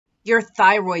Your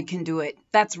thyroid can do it.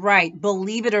 That's right.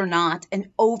 Believe it or not,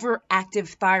 an overactive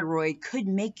thyroid could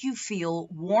make you feel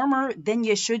warmer than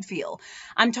you should feel.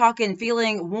 I'm talking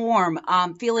feeling warm,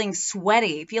 feeling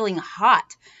sweaty, feeling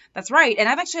hot. That's right. And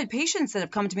I've actually had patients that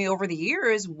have come to me over the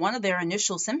years. One of their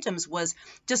initial symptoms was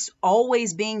just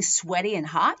always being sweaty and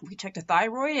hot. We checked a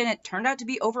thyroid and it turned out to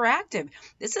be overactive.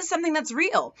 This is something that's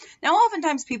real. Now,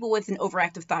 oftentimes people with an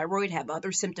overactive thyroid have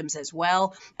other symptoms as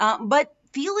well, but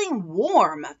feeling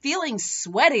warm, feeling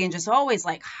sweaty, and just always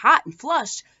like hot and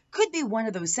flushed could be one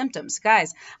of those symptoms.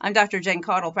 Guys, I'm Dr. Jen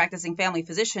Caudle, practicing family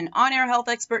physician, on-air health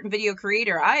expert, and video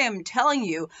creator. I am telling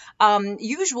you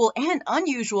usual and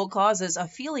unusual causes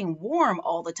of feeling warm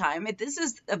all the time. If this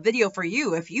is a video for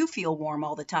you, if you feel warm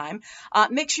all the time,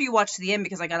 make sure you watch to the end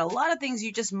because I got a lot of things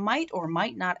you just might or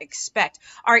might not expect.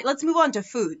 All right, let's move on to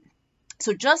food.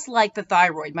 So just like the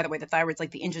thyroid, by the way, the thyroid's like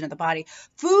the engine of the body,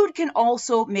 food can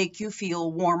also make you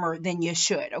feel warmer than you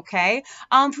should, okay?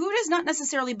 Food is not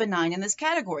necessarily benign in this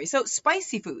category. So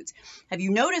spicy foods. Have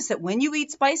you noticed that when you eat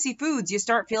spicy foods, you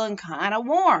start feeling kind of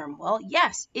warm? Well,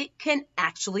 yes, it can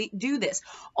actually do this.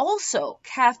 Also,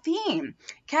 caffeine.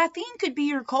 Caffeine could be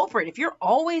your culprit. If you're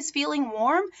always feeling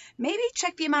warm, maybe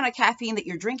check the amount of caffeine that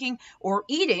you're drinking or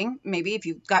eating, maybe if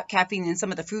you've got caffeine in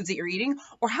some of the foods that you're eating,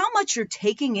 or how much you're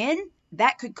taking in.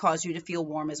 That could cause you to feel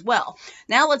warm as well.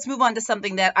 Now let's move on to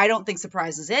something that I don't think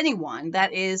surprises anyone.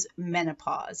 That is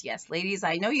menopause. Yes, ladies,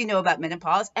 I know you know about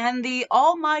menopause and the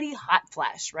almighty hot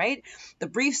flash, right? The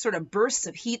brief sort of bursts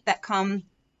of heat that come.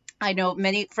 I know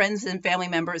many friends and family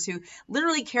members who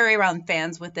literally carry around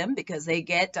fans with them because they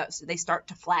start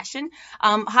to flashing.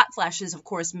 Hot flashes, of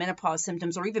course, menopause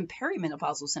symptoms or even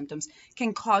perimenopausal symptoms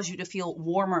can cause you to feel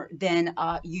warmer than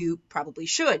you probably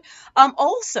should.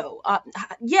 Also,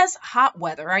 yes, hot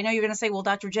weather. I know you're going to say, well,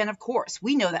 Dr. Jen, of course,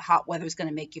 we know that hot weather is going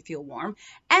to make you feel warm.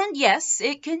 And yes,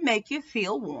 it can make you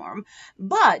feel warm,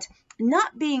 but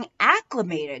not being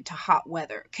acclimated to hot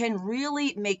weather can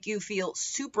really make you feel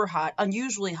super hot,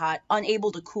 unusually hot,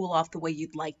 unable to cool off the way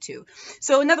you'd like to.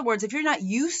 So in other words, if you're not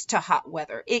used to hot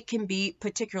weather, it can be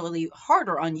particularly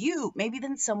harder on you maybe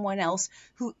than someone else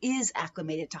who is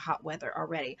acclimated to hot weather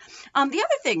already. The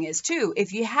other thing is too,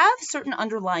 if you have certain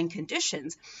underlying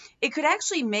conditions, it could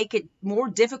actually make it more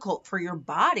difficult for your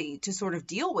body to sort of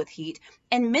deal with heat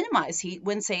and minimize heat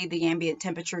when, say, the ambient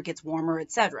temperature gets warmer,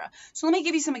 etc. So let me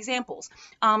give you some examples.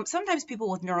 Sometimes people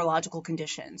with neurological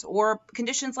conditions or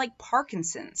conditions like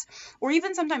Parkinson's or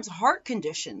even sometimes heart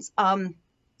conditions,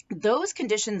 those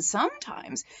conditions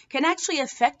sometimes can actually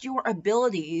affect your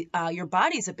ability, your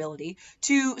body's ability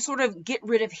to sort of get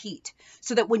rid of heat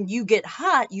so that when you get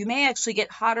hot, you may actually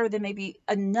get hotter than maybe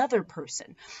another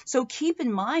person. So keep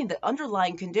in mind that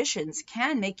underlying conditions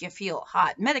can make you feel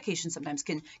hot. Medication sometimes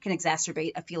can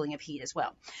exacerbate a feeling of heat as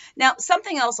well. Now,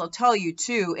 something else I'll tell you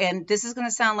too, and this is going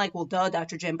to sound like, well, duh,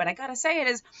 Dr. Jim, but I got to say it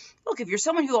is, look, if you're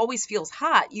someone who always feels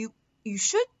hot, you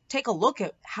should take a look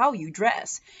at how you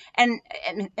dress and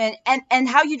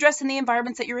how you dress in the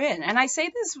environments that you're in. And I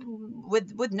say this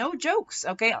with no jokes,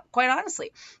 okay? Quite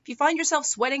honestly, if you find yourself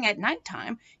sweating at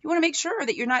nighttime, you want to make sure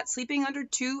that you're not sleeping under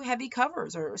too heavy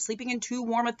covers or sleeping in too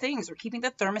warm of things or keeping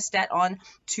the thermostat on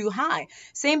too high.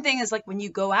 Same thing as like when you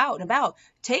go out and about,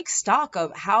 take stock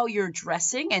of how you're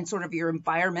dressing and sort of your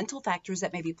environmental factors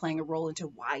that may be playing a role into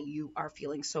why you are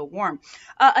feeling so warm.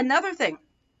 Another thing,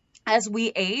 as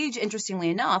we age,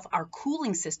 interestingly enough, our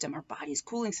cooling system, our body's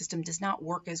cooling system does not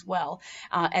work as well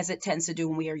as it tends to do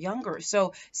when we are younger.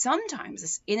 So sometimes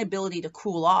this inability to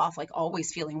cool off, like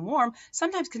always feeling warm,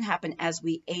 sometimes can happen as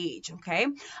we age, okay?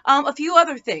 A few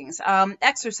other things.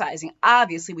 Exercising,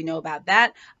 obviously we know about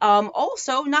that.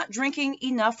 Also, not drinking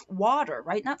enough water,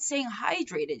 right? Not staying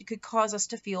hydrated could cause us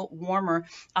to feel warmer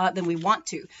than we want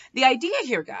to. The idea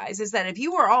here, guys, is that if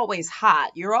you are always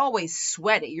hot, you're always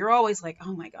sweaty, you're always like,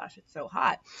 oh my gosh, it's so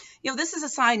hot. You know, this is a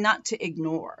sign not to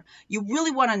ignore. You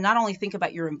really want to not only think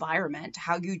about your environment,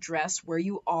 how you dress, where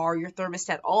you are, your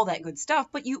thermostat, all that good stuff,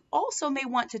 but you also may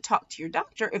want to talk to your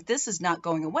doctor if this is not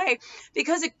going away,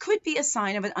 because it could be a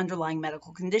sign of an underlying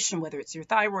medical condition, whether it's your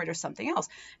thyroid or something else.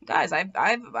 Guys,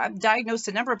 I've diagnosed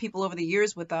a number of people over the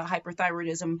years with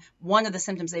hyperthyroidism. One of the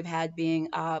symptoms they've had being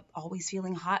always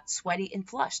feeling hot, sweaty, and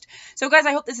flushed. So guys,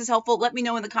 I hope this is helpful. Let me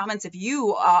know in the comments if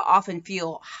you often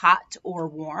feel hot or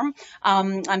warm.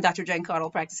 I'm Dr. Jen Caudle,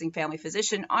 practicing family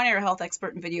physician, on-air health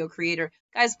expert, and video creator.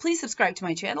 Guys, please subscribe to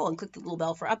my channel and click the little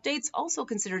bell for updates. Also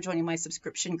consider joining my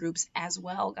subscription groups as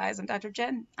well. Guys, I'm Dr.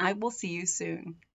 Jen. I will see you soon.